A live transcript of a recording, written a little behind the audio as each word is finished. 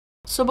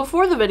So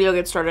before the video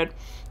gets started,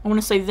 I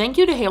want to say thank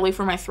you to Haley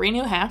for my 3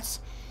 new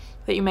hats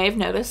that you may have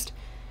noticed.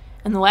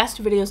 In the last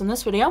 2 videos in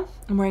this video,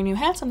 I'm wearing new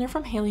hats and they're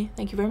from Haley.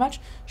 Thank you very much.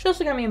 She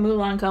also got me a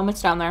Mulan comb.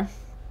 It's down there.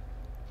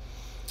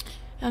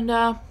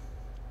 And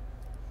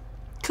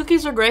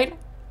cookies are great,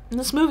 and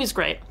this movie's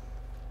great.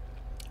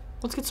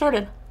 Let's get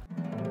started.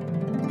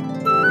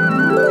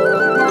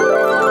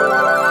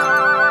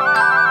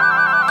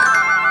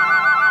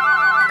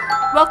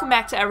 Welcome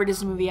back to Every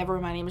Disney Movie Ever.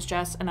 My name is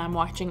Jess, and I'm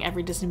watching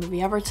Every Disney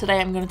Movie Ever. Today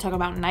I'm going to talk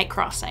about Night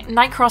Crossing.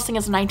 Night Crossing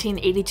is a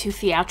 1982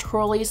 theatrical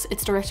release.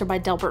 It's directed by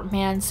Delbert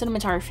Mann,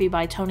 cinematography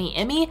by Tony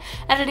Emme,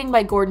 editing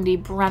by Gordon D.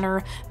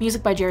 Brenner,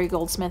 music by Jerry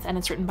Goldsmith, and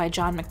it's written by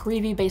John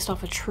McGreevey based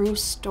off a true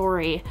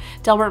story.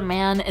 Delbert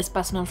Mann is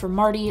best known for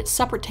Marty,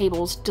 Separate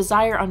Tables,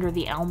 Desire Under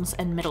the Elms,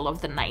 and Middle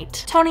of the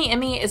Night. Tony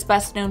Emme is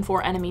best known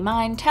for Enemy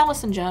Mine,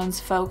 Taliesin Jones,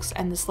 Folks,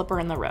 and The Slipper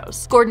and the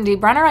Rose. Gordon D.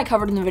 Brenner I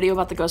covered in the video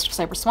about the Ghost of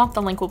Cypress Swamp.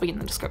 The link will be in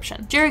the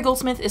description. Jerry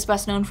Goldsmith is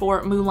best known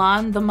for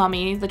Mulan, The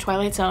Mummy, The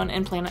Twilight Zone,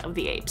 and Planet of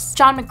the Apes.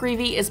 John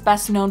McGreevey is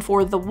best known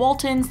for The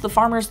Waltons, The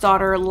Farmer's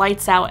Daughter,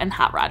 Lights Out, and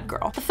Hot Rod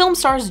Girl. The film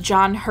stars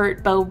John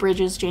Hurt, Beau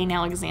Bridges, Jane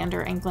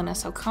Alexander, and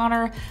Glynnis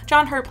O'Connor.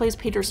 John Hurt plays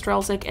Peter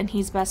Strelzik, and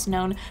he's best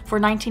known for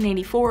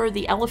 1984,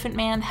 The Elephant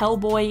Man,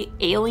 Hellboy,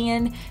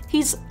 Alien.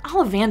 He's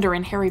Ollivander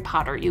in Harry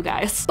Potter, you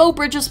guys. Beau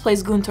Bridges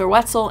plays Gunther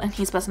Wetzel, and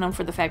he's best known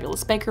for The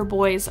Fabulous Baker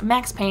Boys,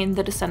 Max Payne,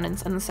 The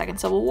Descendants, and the Second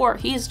Civil War.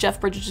 He's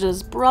Jeff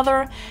Bridges'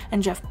 brother,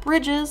 and Jeff Bridges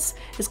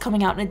is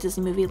coming out in a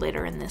Disney movie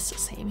later in this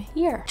same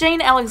year.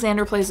 Jane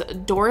Alexander plays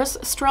Doris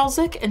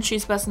Strelzik, and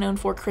she's best known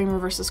for Kramer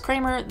vs.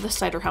 Kramer, The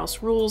Cider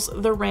House Rules,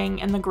 The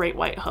Ring, and The Great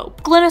White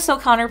Hope. Glynnis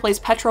O'Connor plays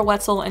Petra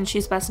Wetzel, and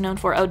she's best known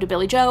for Ode to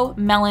Billy Joe,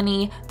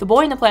 Melanie, The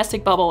Boy in the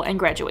Plastic Bubble, and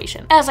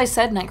Graduation. As I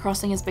said, Night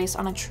Crossing is based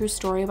on a true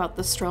story about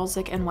the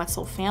Strelzik and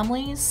Wetzel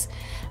families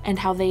and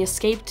how they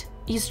escaped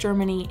East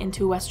Germany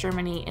into West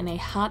Germany in a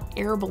hot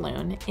air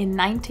balloon in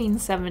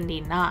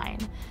 1979.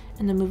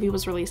 And the movie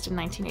was released in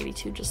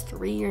 1982, just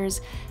 3 years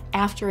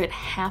after it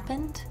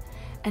happened,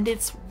 and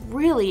it's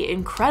really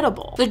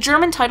incredible. The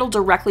German title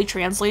directly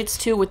translates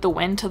to With the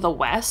Wind to the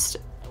West,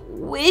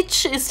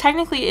 which is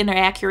technically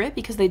inaccurate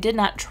because they did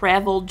not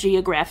travel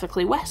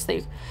geographically west.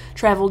 They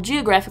traveled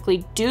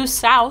geographically due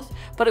south,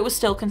 but it was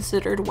still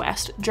considered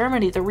West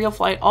Germany. The real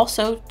flight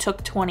also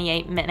took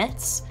 28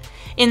 minutes.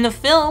 In the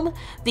film,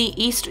 the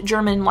East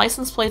German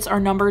license plates are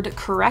numbered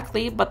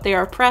correctly, but they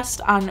are pressed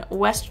on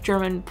West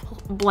German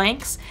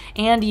blanks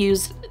and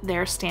used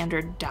their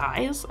standard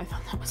dies. I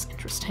thought that was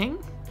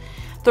interesting.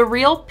 The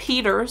real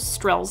Peter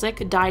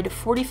Strelzik died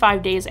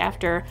 45 days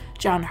after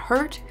John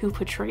Hurt, who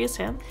portrays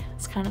him.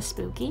 It's kind of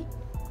spooky.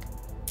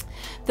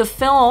 The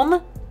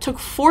film took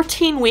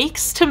 14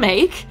 weeks to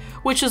make,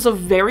 which is a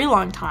very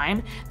long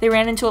time. They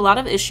ran into a lot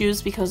of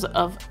issues because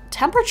of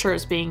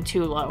temperatures being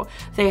too low.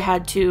 They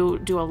had to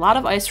do a lot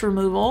of ice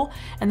removal,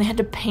 and they had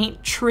to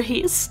paint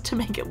trees to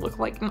make it look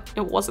like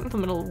it wasn't the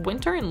middle of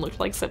winter and looked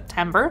like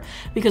September,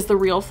 because the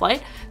real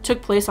flight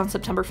took place on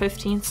September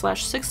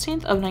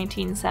 15th/16th of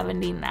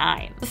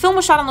 1979. The film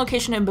was shot on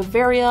location in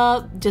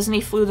Bavaria.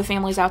 Disney flew the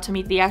families out to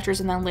meet the actors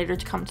and then later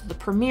to come to the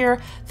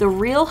premiere. The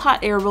real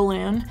hot air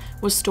balloon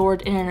was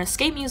stored in an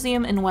escape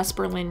museum in West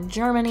Berlin,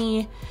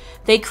 Germany.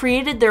 They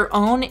created their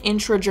own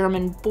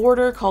intra-German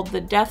border called the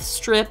Death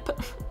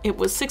Strip. It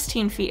was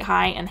 16 feet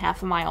high and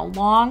half a mile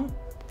long,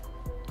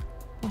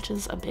 which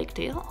is a big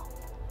deal.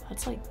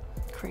 That's like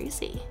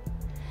crazy.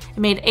 It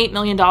made $8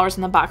 million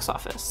in the box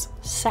office,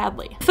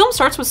 sadly. The film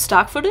starts with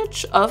stock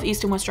footage of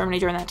East and West Germany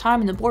during that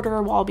time and the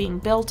border wall being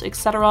built,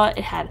 etc.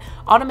 It had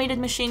automated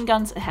machine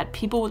guns, it had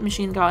people with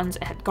machine guns,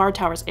 it had guard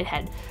towers, it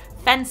had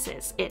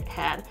fences, it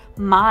had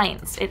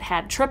mines, it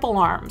had triple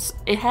arms,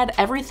 it had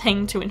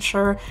everything to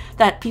ensure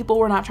that people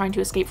were not trying to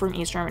escape from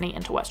East Germany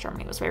into West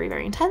Germany. It was very,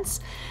 very intense.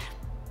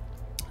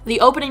 The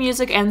opening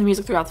music and the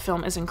music throughout the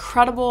film is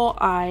incredible.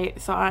 I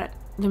thought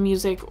the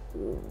music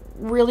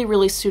really,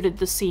 really suited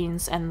the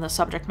scenes and the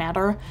subject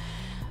matter.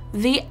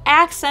 The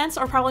accents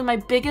are probably my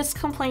biggest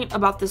complaint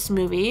about this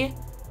movie.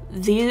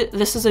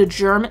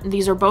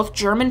 These are both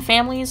German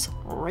families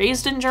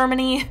raised in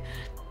Germany.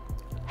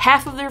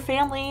 Half of their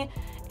family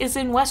is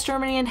in West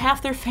Germany and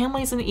half their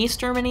family's in East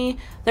Germany.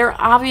 They're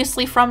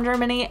obviously from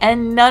Germany,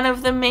 and none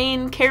of the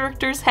main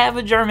characters have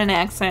a German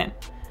accent.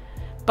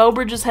 Beau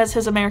Bridges has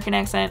his American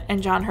accent,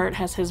 and John Hurt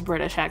has his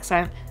British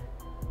accent.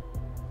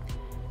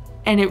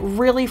 And it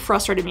really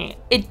frustrated me.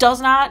 It does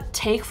not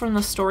take from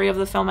the story of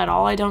the film at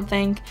all, I don't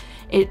think.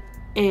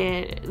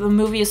 The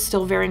movie is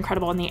still very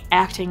incredible, and the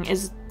acting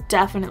is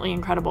definitely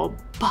incredible,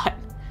 but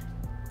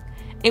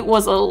it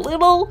was a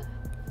little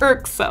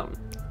irksome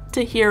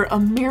to hear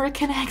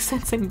American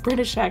accents and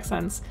British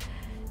accents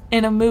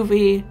in a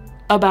movie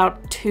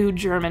about 2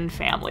 German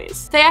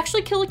families. They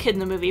actually kill a kid in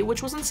the movie,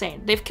 which was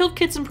insane. They've killed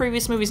kids in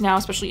previous movies now,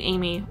 especially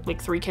Amy,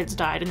 like 3 kids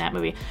died in that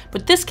movie.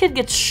 But this kid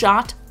gets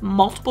shot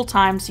multiple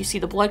times. You see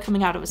the blood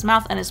coming out of his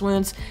mouth and his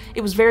wounds.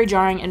 It was very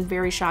jarring and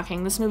very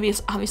shocking. This movie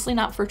is obviously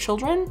not for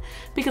children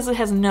because it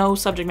has no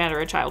subject matter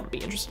a child would be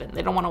interested in.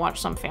 They don't want to watch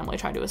some family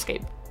try to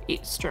escape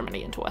East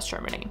Germany into West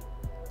Germany.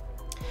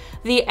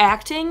 The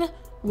acting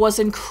was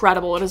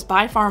incredible. It is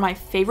by far my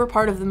favorite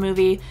part of the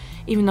movie,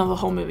 even though the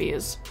whole movie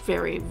is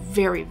very,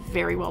 very,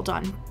 very well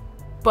done.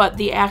 But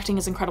the acting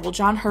is incredible.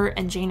 John Hurt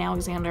and Jane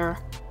Alexander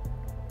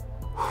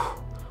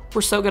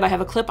were so good. I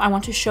have a clip I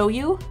want to show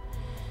you.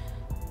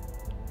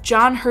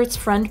 John Hurt's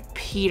friend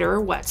Peter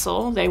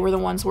Wetzel, they were the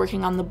ones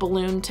working on the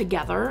balloon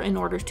together in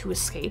order to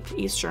escape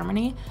East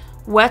Germany.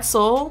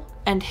 Wetzel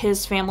and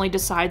his family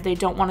decide they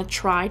don't want to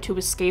try to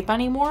escape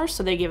anymore,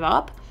 so they give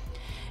up.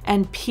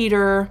 And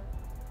Peter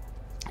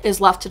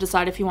is left to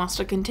decide if he wants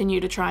to continue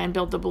to try and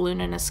build the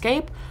balloon and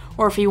escape,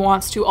 or if he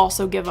wants to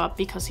also give up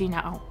because he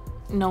now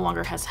no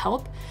longer has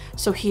help.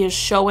 So he is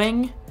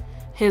showing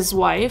his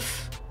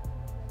wife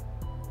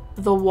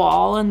the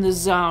wall and the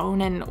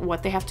zone and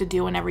what they have to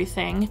do and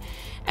everything.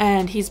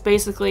 And he's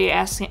basically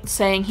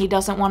saying he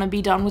doesn't want to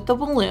be done with the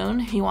balloon.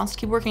 He wants to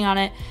keep working on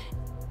it.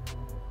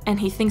 And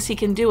he thinks he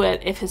can do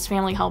it if his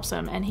family helps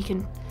him, and he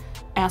can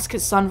ask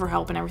his son for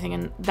help and everything.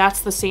 And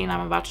that's the scene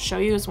I'm about to show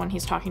you, is when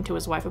he's talking to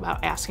his wife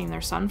about asking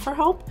their son for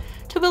help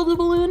to build the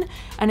balloon.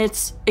 And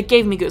it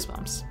gave me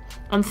goosebumps.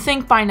 And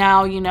think by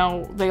now, you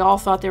know, they all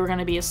thought they were going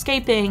to be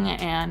escaping,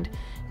 and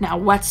now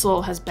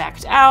Wetzel has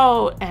backed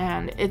out,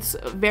 and it's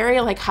very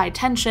like high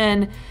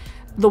tension.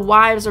 The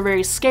wives are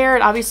very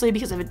scared, obviously,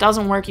 because if it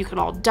doesn't work, you could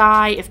all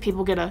die. If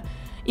people get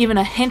even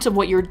a hint of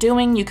what you're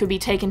doing, you could be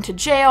taken to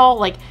jail.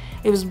 Like,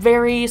 it was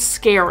very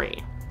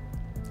scary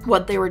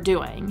what they were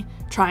doing,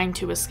 trying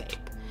to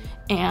escape.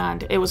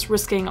 And it was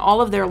risking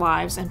all of their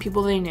lives and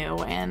people they knew.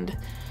 And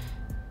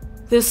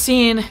this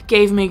scene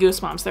gave me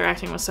goosebumps. Their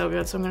acting was so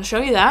good. So I'm going to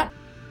show you that.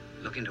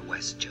 Look into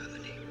West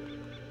Germany.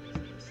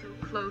 So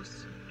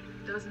close,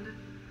 doesn't it?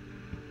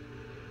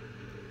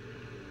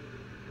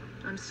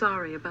 I'm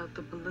sorry about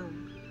the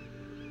balloon.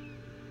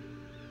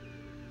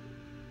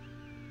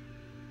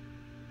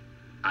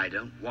 I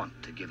don't want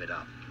to give it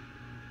up.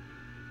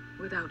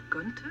 Without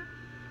Gunther?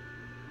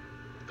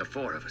 The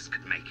four of us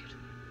could make it.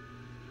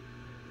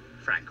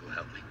 Frank will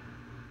help me.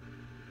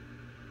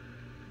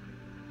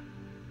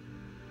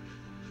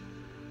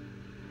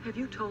 Have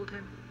you told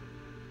him?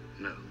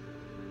 No.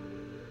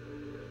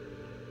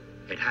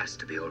 It has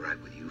to be all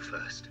right with you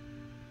first.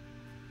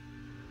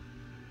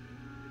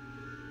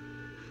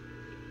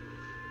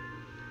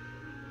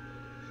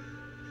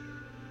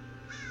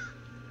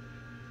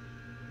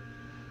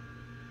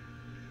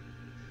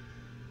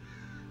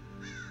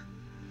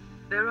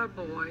 There are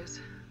boys,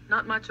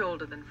 not much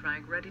older than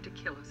Frank, ready to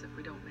kill us if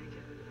we don't make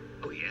it.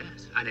 Oh,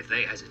 yes. And if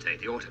they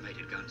hesitate, the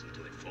automated guns will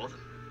do it for them.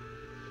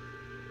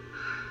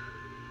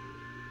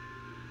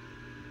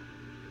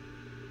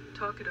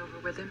 Talk it over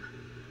with him.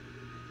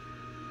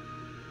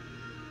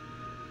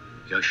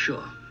 You're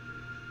sure?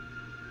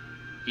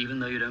 Even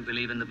though you don't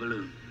believe in the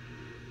balloon?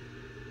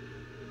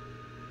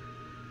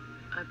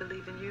 I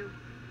believe in you.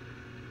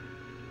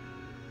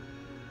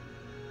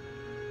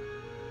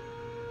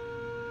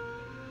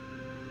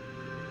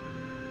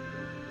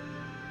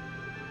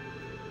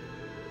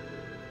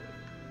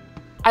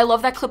 I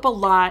love that clip a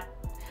lot.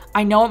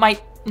 I know it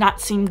might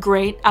not seem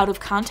great out of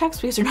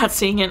context because you're not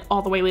seeing it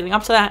all the way leading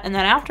up to that and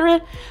then after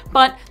it,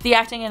 but the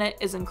acting in it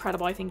is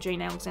incredible. I think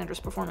Jane Alexander's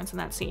performance in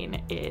that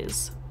scene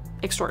is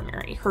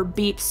extraordinary. Her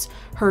beeps,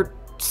 her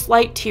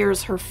slight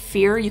tears, her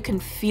fear, you can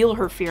feel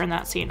her fear in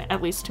that scene,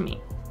 at least to me.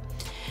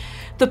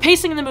 The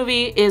pacing in the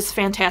movie is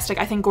fantastic.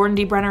 I think Gordon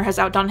D. Brenner has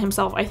outdone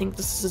himself. I think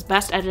this is his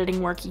best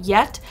editing work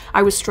yet.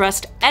 I was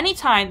stressed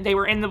anytime they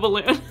were in the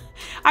balloon.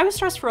 I was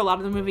stressed for a lot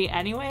of the movie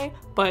anyway,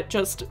 but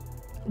just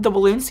the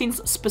balloon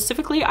scenes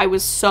specifically, I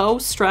was so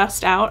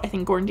stressed out. I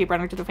think Gordon D.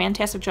 Brenner did a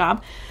fantastic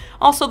job.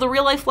 Also, the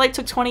real-life flight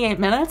took 28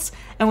 minutes,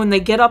 and when they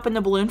get up in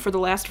the balloon for the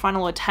last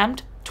final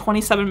attempt,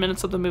 27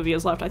 minutes of the movie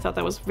is left. I thought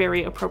that was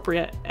very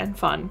appropriate and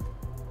fun.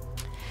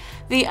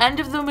 The end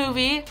of the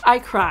movie, I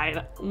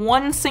cried.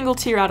 One single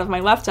tear out of my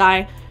left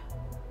eye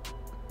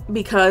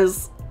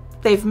because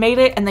they've made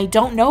it and they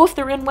don't know if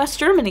they're in West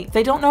Germany.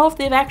 They don't know if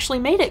they've actually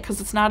made it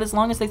because it's not as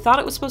long as they thought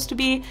it was supposed to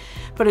be,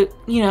 but it,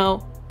 you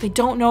know, they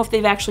don't know if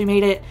they've actually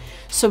made it.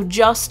 So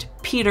just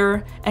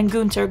Peter and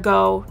Gunther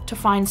go to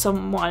find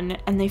someone,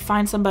 and they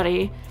find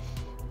somebody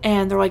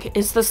and they're like,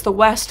 is this the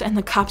West? And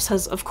the cop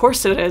says, of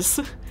course it is.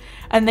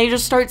 And they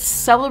just start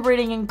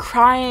celebrating and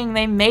crying.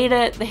 They made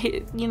it.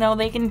 They, you know,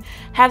 they can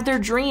have their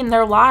dream,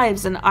 their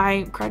lives. And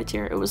I cried a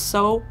tear. It was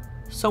so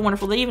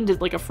wonderful. They even did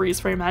like a freeze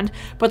frame end,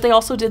 but they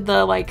also did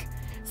the like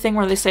thing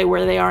where they say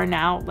where they are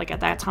now. Like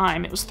at that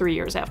time, it was 3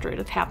 years after it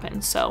had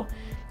happened. So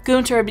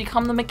Gunther had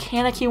become the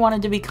mechanic he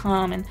wanted to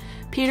become, and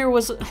Peter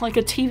was like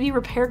a TV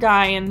repair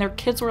guy, and their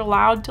kids were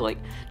allowed to like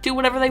do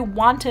whatever they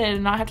wanted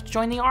and not have to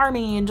join the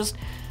army, and just,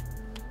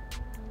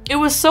 it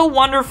was so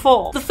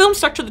wonderful. The film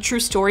stuck to the true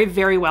story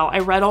very well. I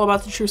read all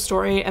about the true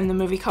story and the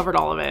movie covered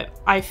all of it.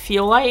 I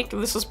feel like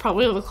this is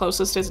probably the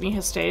closest Disney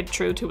has stayed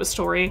true to a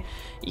story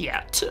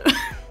yet.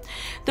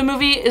 The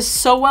movie is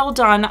so well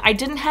done. I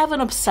didn't have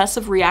an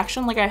obsessive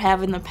reaction like I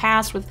have in the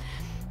past with,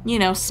 you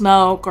know,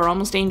 Smoke or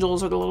Almost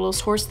Angels or The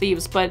Littlest Horse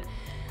Thieves, but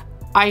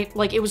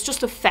it was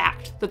just a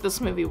fact that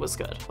this movie was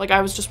good. Like,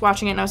 I was just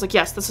watching it and I was like,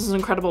 yes, this is an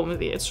incredible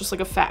movie. It's just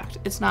like a fact.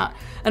 It's not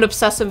an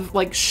obsessive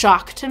like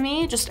shock to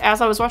me. Just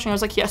as I was watching, I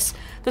was like, yes,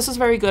 this is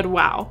very good.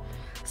 Wow.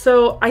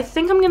 So I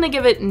think I'm gonna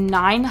give it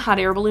 9 hot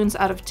air balloons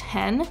out of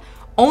 10,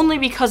 only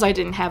because I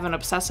didn't have an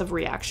obsessive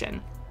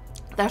reaction.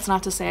 That's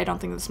not to say I don't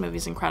think this movie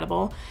is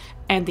incredible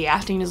and the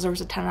acting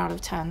deserves a 10 out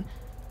of 10,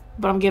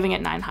 but I'm giving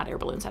it 9 hot air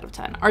balloons out of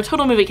 10. Our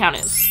total movie count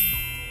is...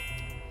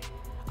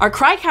 Our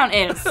cry count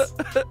is...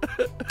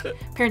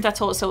 Parent Death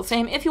Toll is still the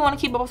same. If you want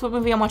to keep up with what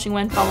movie I'm watching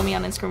when, follow me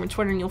on Instagram and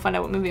Twitter and you'll find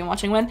out what movie I'm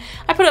watching when.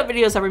 I put up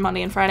videos every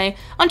Monday and Friday.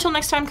 Until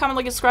next time, comment,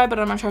 like, and subscribe, but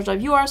I'm not charged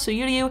of you are, so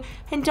you do you,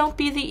 and don't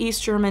be the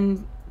East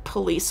German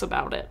police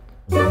about it.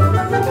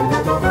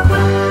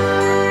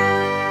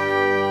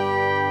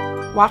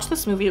 Watch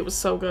this movie, it was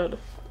so good.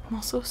 I'm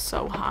also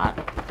so hot.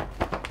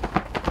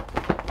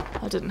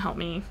 That didn't help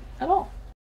me at all.